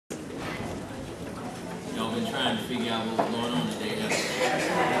y'all been trying to figure out what was going on today.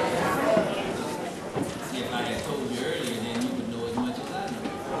 See, if I had told you earlier, then you would know as much as I know.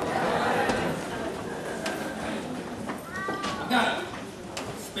 I've got a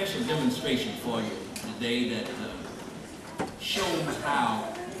special demonstration for you today that shows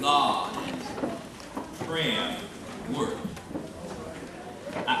how God and prayer work.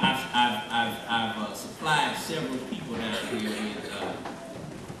 I've supplied several people down here with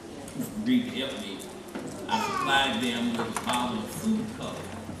who agreed to help me. I supplied them with a bottle of food color,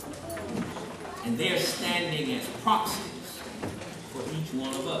 and they're standing as proxies for each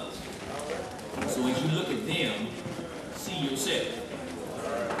one of us. So as you look at them, see yourself.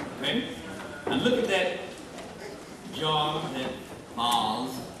 Okay? Now look at that jar, that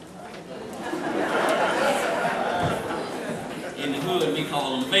vase. In the hood, we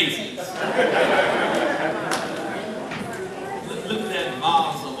call them vases. Look at that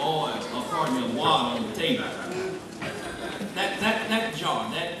vase of oil, or pardon me, of water on the table. That jar,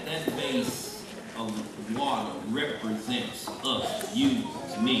 that vase of water represents us, you,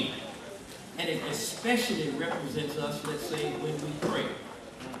 me. And it especially represents us, let's say, when we pray.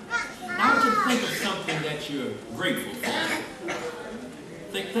 Now, I want you to think of something that you're grateful for.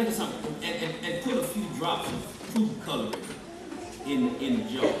 Think of something, and put a few drops of food coloring in the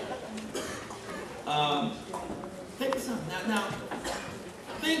jar. Think of something. Now,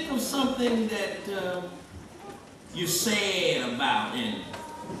 think of something that you're sad about, and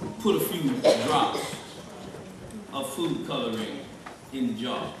put a few drops of food coloring in the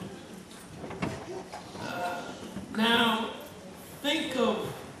jar. Now, think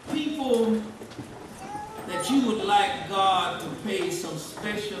of people that you would like God to pay some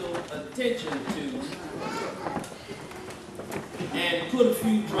special attention to, and put a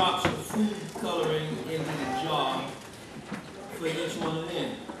few drops of food coloring into the jar for each one of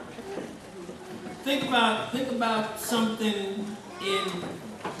them. Think about something in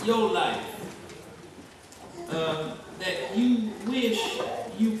your life that you wish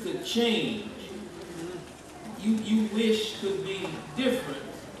you could change. You wish could be different,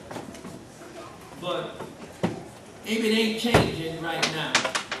 but maybe it ain't changing right now.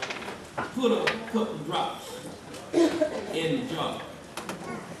 Put a couple drops in the jar.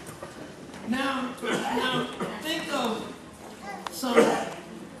 Now think of some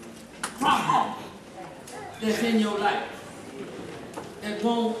problem that's in your life that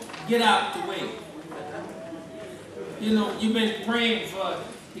won't get out the way. You know, you've been praying for it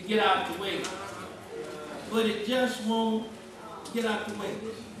to get out the way, but it just won't get out the way.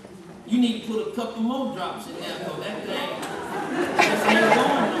 You need to put a couple more drops in there, because that thing just ain't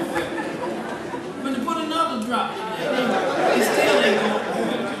going nowhere. When you put another drop in there, it still ain't going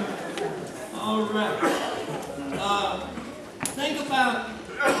nowhere. All right. Think about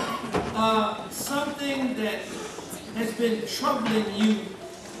something that has been troubling you,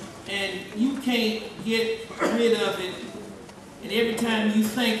 and you can't get rid of it, and every time you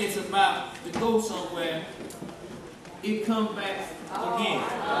think it's about to go somewhere, it comes back again.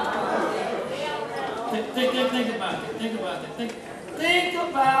 Think about it. Think about that. Think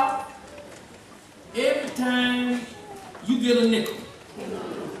about every time you get a nickel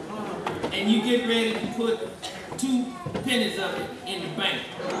and you get ready to put 2 pennies of it in the bank.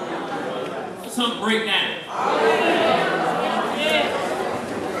 Something break down.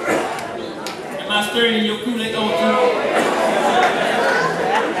 Am I stirring your Kool-Aid on too?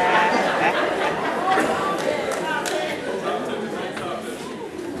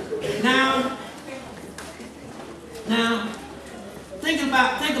 Now,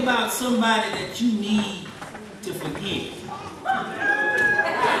 think about somebody that you need to forgive.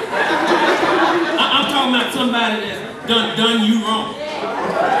 I'm talking about somebody that's done you wrong.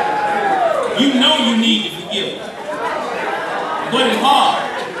 You know you need to forgive them, but it's hard.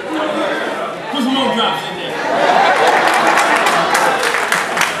 Put some more drops in there.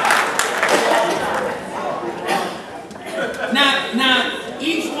 Now,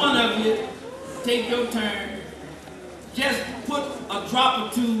 each one of you, take your turn. Just put a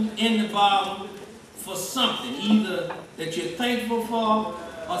drop or 2 in the bottle for something, either that you're thankful for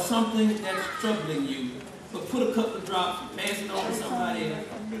or something that's troubling you. But put a couple of drops, pass it on to somebody else,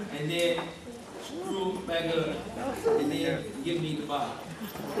 and then screw it back up, and then give me the bottle.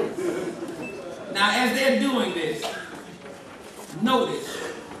 Now, as they're doing this, notice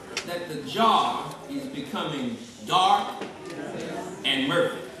that the jar is becoming dark and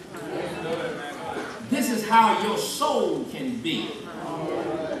murky. This is how your soul can be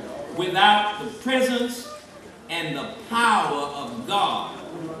without the presence and the power of God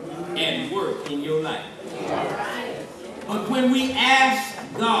at work in your life. But when we ask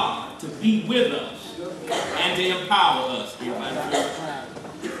God to be with us, and to empower us.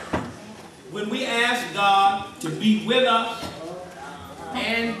 When we ask God to be with us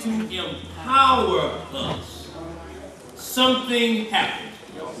and to empower us, something happens.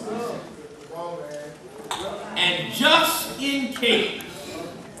 And just in case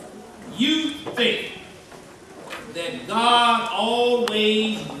you think that God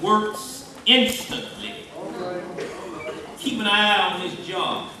always works instantly, keep an eye on this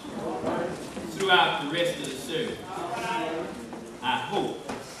job throughout the rest of the service. I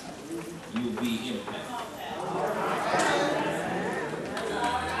hope you'll be impacted.